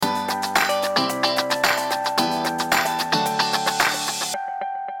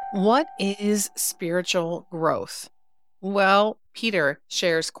What is spiritual growth? Well, Peter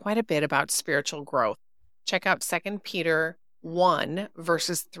shares quite a bit about spiritual growth. Check out 2 Peter 1,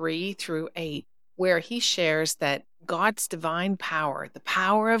 verses 3 through 8, where he shares that God's divine power, the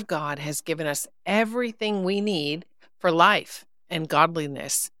power of God, has given us everything we need for life and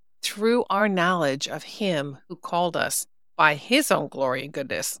godliness through our knowledge of him who called us by his own glory and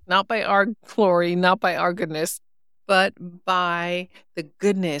goodness, not by our glory, not by our goodness, but by the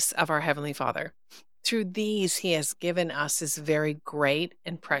goodness of our Heavenly Father. Through these, he has given us his very great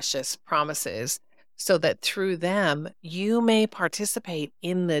and precious promises, so that through them you may participate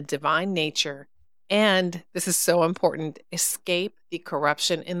in the divine nature and, this is so important, escape the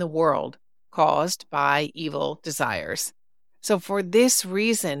corruption in the world caused by evil desires. So for this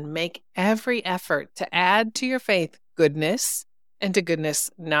reason, make every effort to add to your faith goodness, and to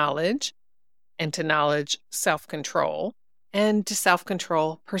goodness knowledge, and to knowledge self-control, and to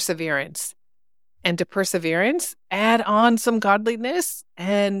self-control perseverance. And to perseverance, add on some godliness,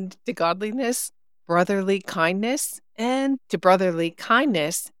 and to godliness, brotherly kindness, and to brotherly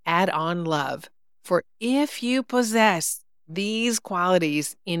kindness, add on love. For if you possess these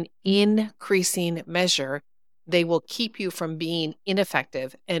qualities in increasing measure, they will keep you from being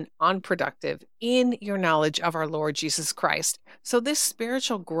ineffective and unproductive in your knowledge of our Lord Jesus Christ. So this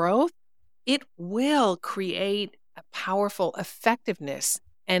spiritual growth, it will create a powerful effectiveness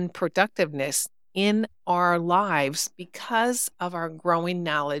and productiveness in our lives because of our growing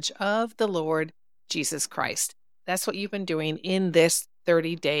knowledge of the Lord Jesus Christ. That's what you've been doing in this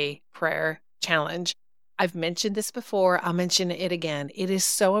 30-day prayer challenge. I've mentioned this before. I'll mention it again. It is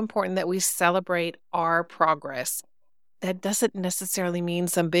so important that we celebrate our progress. That doesn't necessarily mean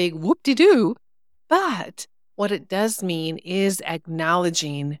some big whoop-de-doo, but what it does mean is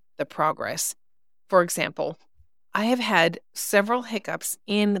acknowledging the progress. For example, I have had several hiccups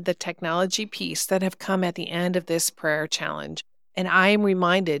in the technology piece that have come at the end of this prayer challenge, and I am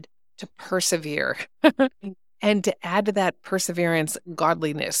reminded to persevere and to add to that perseverance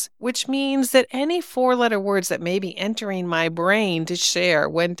godliness, which means that any four-letter words that may be entering my brain to share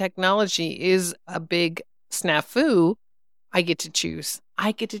when technology is a big snafu, I get to choose.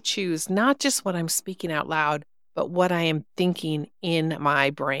 I get to choose not just what I'm speaking out loud, but what I am thinking in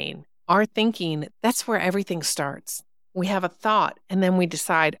my brain. Our thinking, that's where everything starts. We have a thought, and then we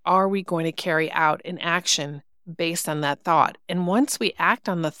decide, are we going to carry out an action based on that thought? And once we act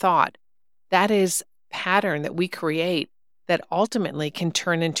on the thought, that is a pattern that we create that ultimately can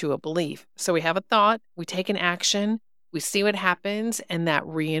turn into a belief. So we have a thought, we take an action, we see what happens, and that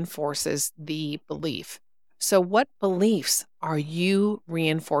reinforces the belief. So what beliefs are you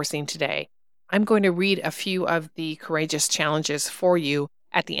reinforcing today? I'm going to read a few of the courageous challenges for you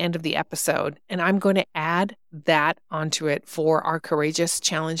at the end of the episode, and I'm going to add that onto it for our courageous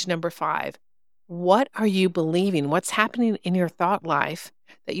challenge number 5. What are you believing? What's happening in your thought life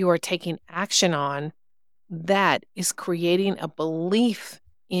that you are taking action on that is creating a belief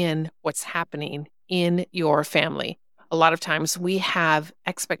in what's happening in your family? A lot of times we have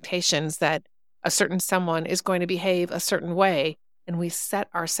expectations that a certain someone is going to behave a certain way, and we set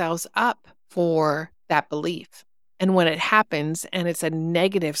ourselves up for that belief. And when it happens and it's a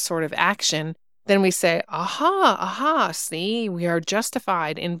negative sort of action, then we say, aha, see, we are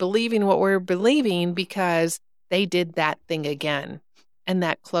justified in believing what we're believing because they did that thing again. And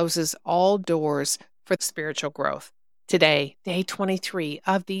that closes all doors for spiritual growth. Today, day 23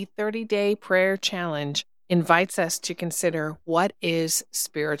 of the 30-day prayer challenge invites us to consider what is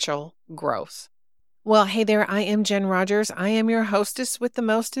spiritual growth. Well, hey there, I am Jen Rogers. I am your hostess with the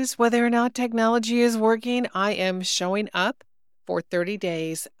mostest. Whether or not technology is working, I am showing up for 30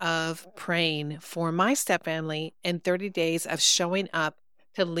 days of praying for my stepfamily and 30 days of showing up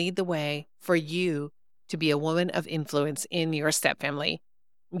to lead the way for you to be a woman of influence in your stepfamily.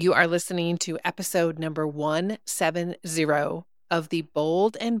 You are listening to episode number 170 of the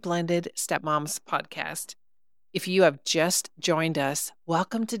Bold and Blended Stepmoms podcast. If you have just joined us,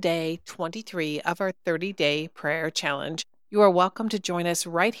 welcome to day 23 of our 30-day prayer challenge. You are welcome to join us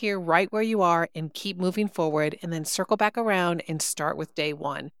right here, right where you are, and keep moving forward, and then circle back around and start with day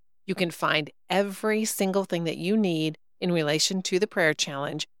 1. You can find every single thing that you need in relation to the prayer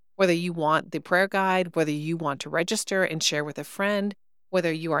challenge, whether you want the prayer guide, whether you want to register and share with a friend,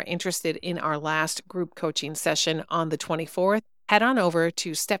 whether you are interested in our last group coaching session on the 24th, head on over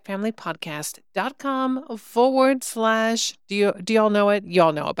to stepfamilypodcast.com/, do y'all know it?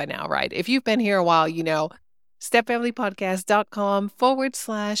 Y'all know it by now, right? If you've been here a while, you know,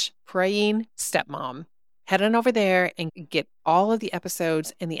 stepfamilypodcast.com/praying stepmom. Head on over there and get all of the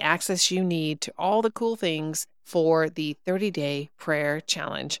episodes and the access you need to all the cool things for the 30-day prayer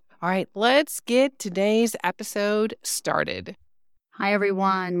challenge. All right, let's get today's episode started. Hi,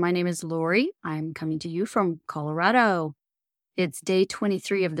 everyone. My name is Lori. I'm coming to you from Colorado. It's day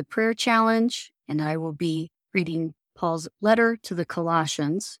 23 of the prayer challenge, and I will be reading Paul's letter to the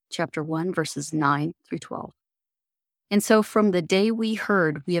Colossians, chapter 1, verses 9 through 12. And so from the day we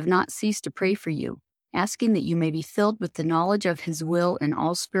heard, we have not ceased to pray for you, asking that you may be filled with the knowledge of his will and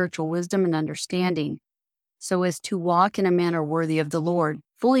all spiritual wisdom and understanding, so as to walk in a manner worthy of the Lord,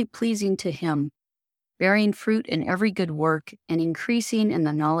 fully pleasing to him, bearing fruit in every good work and increasing in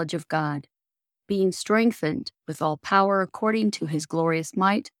the knowledge of God, being strengthened with all power according to his glorious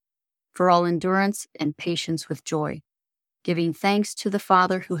might, for all endurance and patience with joy, giving thanks to the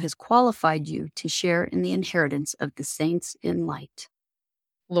Father who has qualified you to share in the inheritance of the saints in light.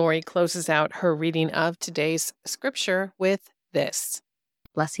 Lori closes out her reading of today's scripture with this.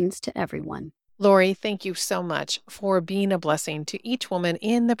 Blessings to everyone. Lori, thank you so much for being a blessing to each woman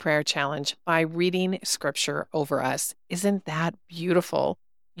in the prayer challenge by reading scripture over us. Isn't that beautiful?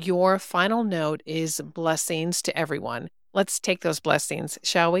 Your final note is blessings to everyone. Let's take those blessings,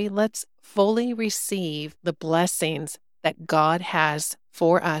 shall we? Let's fully receive the blessings that God has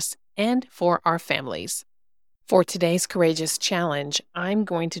for us and for our families. For today's courageous challenge, I'm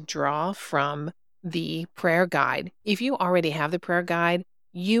going to draw from the prayer guide. If you already have the prayer guide,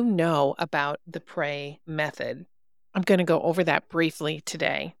 you know about the pray method. I'm going to go over that briefly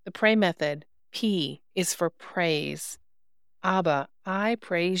today. The pray method, P, is for praise. Abba, I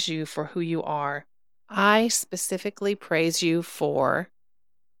praise you for who you are. I specifically praise you for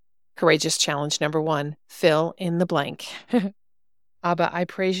courageous challenge number 1, fill in the blank. Abba, I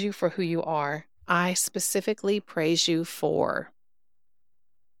praise you for who you are. I specifically praise you for.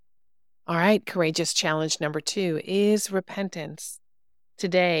 All right, courageous challenge number 2 is repentance.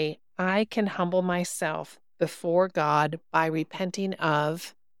 Today, I can humble myself before God by repenting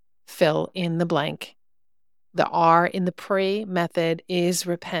of fill in the blank. The R in the pray method is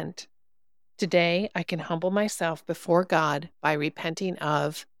repent. Today, I can humble myself before God by repenting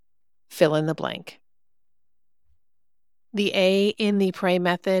of fill in the blank. The A in the pray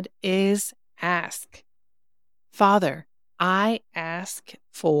method is ask. Father, I ask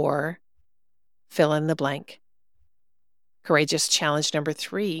for fill in the blank. Courageous challenge number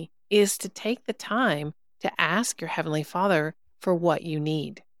 3 is to take the time to ask your Heavenly Father for what you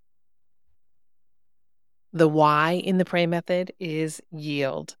need. The Y in the pray method is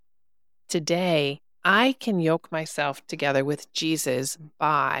yield. Today, I can yoke myself together with Jesus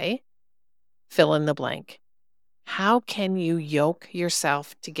by fill in the blank. How can you yoke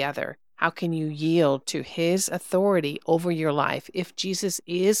yourself together? How can you yield to his authority over your life if Jesus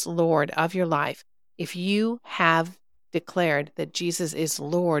is Lord of your life? If you have declared that Jesus is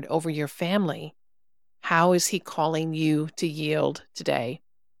Lord over your family, how is he calling you to yield today?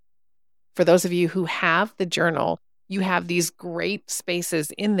 For those of you who have the journal, you have these great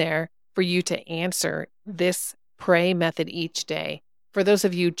spaces in there for you to answer this pray method each day. For those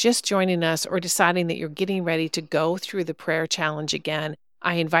of you just joining us or deciding that you're getting ready to go through the prayer challenge again,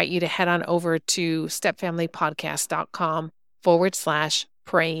 I invite you to head on over to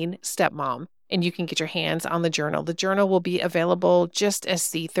stepfamilypodcast.com/praying stepmom, and you can get your hands on the journal. The journal will be available just as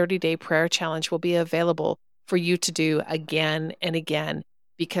the 30-day prayer challenge will be available for you to do again and again.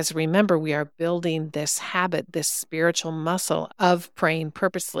 Because remember, we are building this habit, this spiritual muscle of praying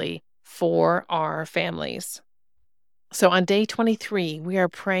purposely for our families. So on day 23, we are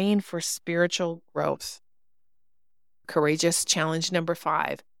praying for spiritual growth. Courageous challenge number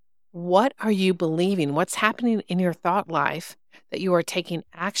 5. What are you believing? What's happening in your thought life that you are taking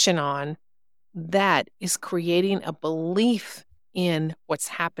action on that is creating a belief in what's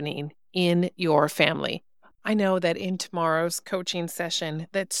happening in your family? I know that in tomorrow's coaching session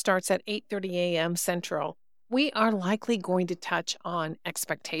that starts at 8:30 a.m. Central, we are likely going to touch on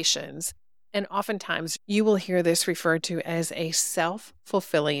expectations. And oftentimes you will hear this referred to as a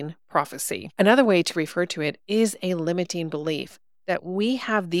self-fulfilling prophecy. Another way to refer to it is a limiting belief, that we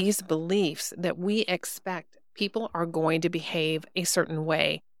have these beliefs that we expect people are going to behave a certain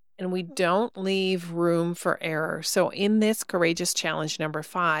way, and we don't leave room for error. So in this courageous challenge number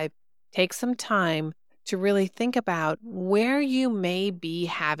 5, take some time to really think about where you may be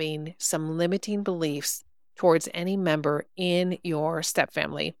having some limiting beliefs towards any member in your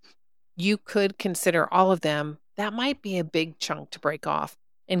stepfamily. You could consider all of them. That might be a big chunk to break off.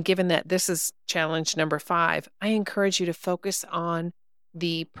 And given that this is challenge number 5, I encourage you to focus on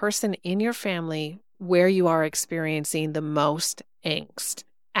the person in your family where you are experiencing the most angst.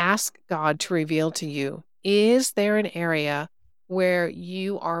 Ask God to reveal to you, is there an area where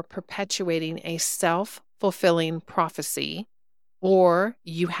you are perpetuating a self-fulfilling prophecy or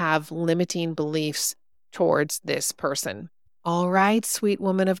you have limiting beliefs towards this person. All right, sweet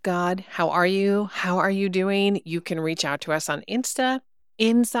woman of God, how are you? How are you doing? You can reach out to us on Insta,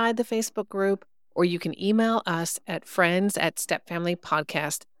 inside the Facebook group, or you can email us at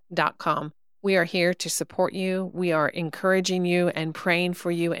friends@stepfamilypodcast.com. We are here to support you. We are encouraging you and praying for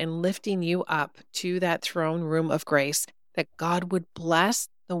you and lifting you up to that throne room of grace, that God would bless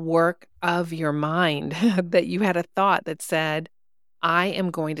the work of your mind, that you had a thought that said, I am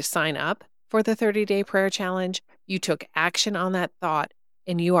going to sign up for the 30-day prayer challenge. You took action on that thought,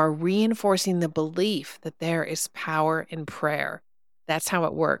 and you are reinforcing the belief that there is power in prayer. That's how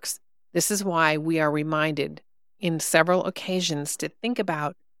it works. This is why we are reminded in several occasions to think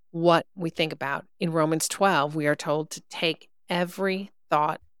about what we think about. In Romans 12, we are told to take every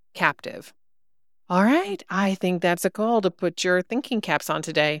thought captive. All right, I think that's a call to put your thinking caps on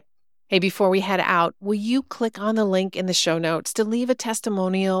today. Hey, before we head out, will you click on the link in the show notes to leave a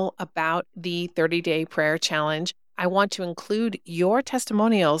testimonial about the 30-day prayer challenge? I want to include your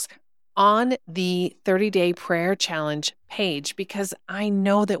testimonials on the 30-day prayer challenge page because I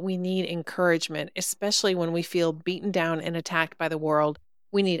know that we need encouragement, especially when we feel beaten down and attacked by the world.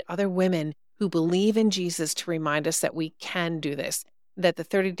 We need other women who believe in Jesus to remind us that we can do this, that the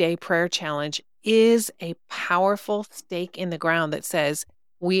 30-day prayer challenge is a powerful stake in the ground that says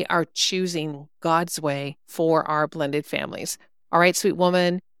we are choosing God's way for our blended families. All right, sweet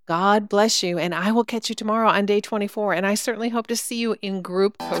woman, God bless you, and I will catch you tomorrow on day 24, and I certainly hope to see you in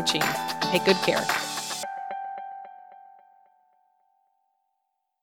group coaching. Take good care.